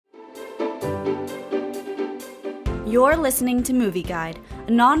You're listening to Movie Guide, a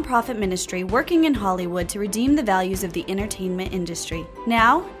non-profit ministry working in Hollywood to redeem the values of the entertainment industry.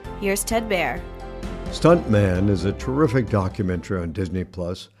 Now, here's Ted Baer. Stuntman is a terrific documentary on Disney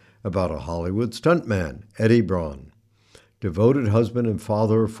Plus about a Hollywood stuntman, Eddie Braun. Devoted husband and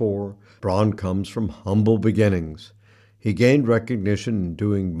father of four, Braun comes from humble beginnings. He gained recognition in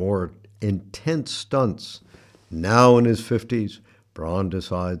doing more intense stunts. Now in his 50s, Braun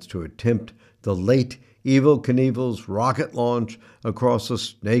decides to attempt the late Evel Knievel's rocket launch across the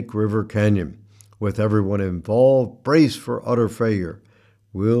Snake River Canyon. With everyone involved braced for utter failure,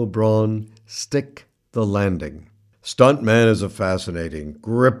 will Braun stick the landing? Stuntman is a fascinating,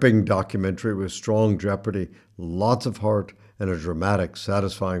 gripping documentary with strong jeopardy, lots of heart, and a dramatic,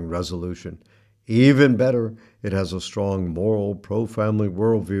 satisfying resolution. Even better, it has a strong moral, pro-family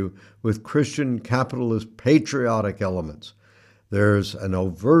worldview with Christian, capitalist, patriotic elements. There's an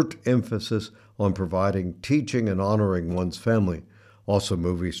overt emphasis on providing, teaching, and honoring one's family. Also,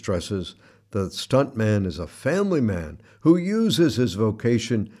 movie stresses the stuntman is a family man who uses his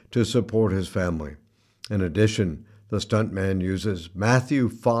vocation to support his family. In addition, the stuntman uses Matthew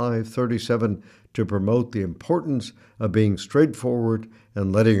 5:37 to promote the importance of being straightforward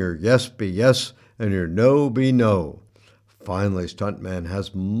and letting your yes be yes and your no be no. Finally, stuntman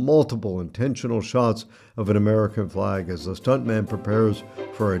has multiple intentional shots of an American flag as the stuntman prepares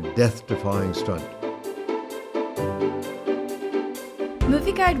for a death-defying stunt.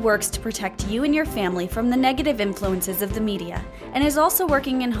 Movie Guide works to protect you and your family from the negative influences of the media and is also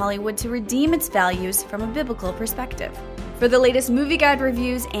working in Hollywood to redeem its values from a biblical perspective. For the latest Movie Guide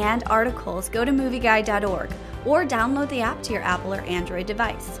reviews and articles, go to movieguide.org or download the app to your Apple or Android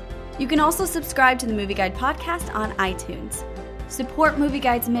device. You can also subscribe to the Movie Guide podcast on iTunes. Support Movie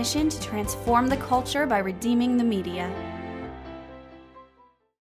Guide's mission to transform the culture by redeeming the media.